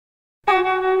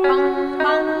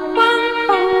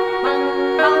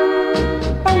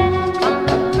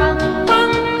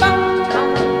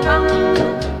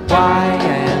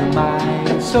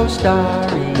so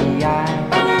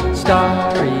starry-eyed,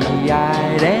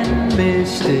 starry-eyed and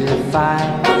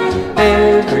mystified.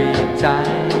 Every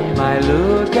time I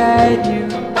look at you,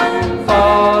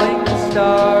 falling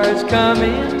stars come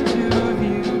into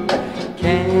view.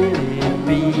 Can it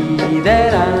be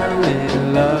that I'm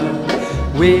in love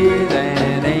with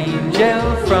an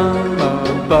angel from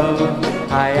above?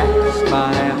 I asked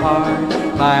my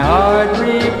heart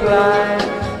replied,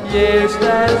 yes,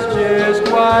 that's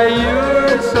just why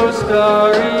you're so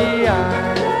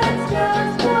starry-eyed.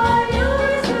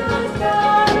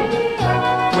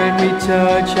 When we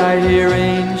touch, I hear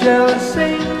angels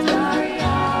sing.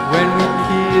 When we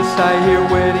kiss, I hear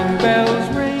wedding bells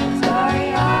ring.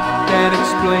 Can't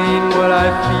explain what I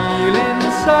feel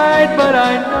inside, but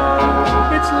I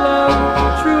know it's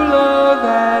love, true love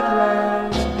at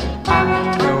last. I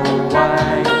know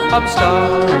why I'm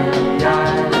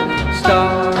starry-eyed,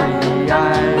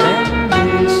 starry-eyed and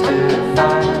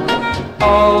mystified.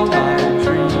 All my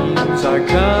dreams are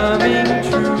coming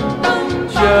true,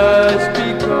 just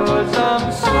because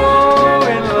I'm so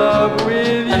in love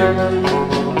with you.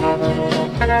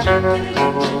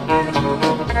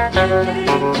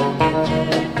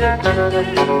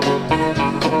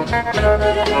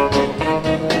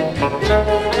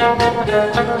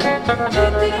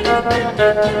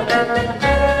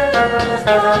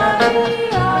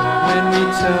 When we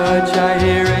touch, I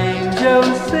hear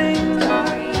angels sing.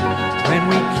 When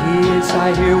we kiss, I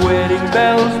hear wedding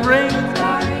bells ring.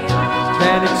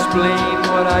 Can't explain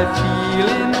what I feel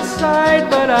inside,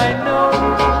 but I know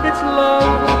it's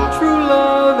love, true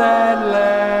love at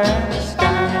last. I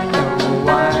know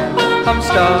why I'm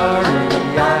starry.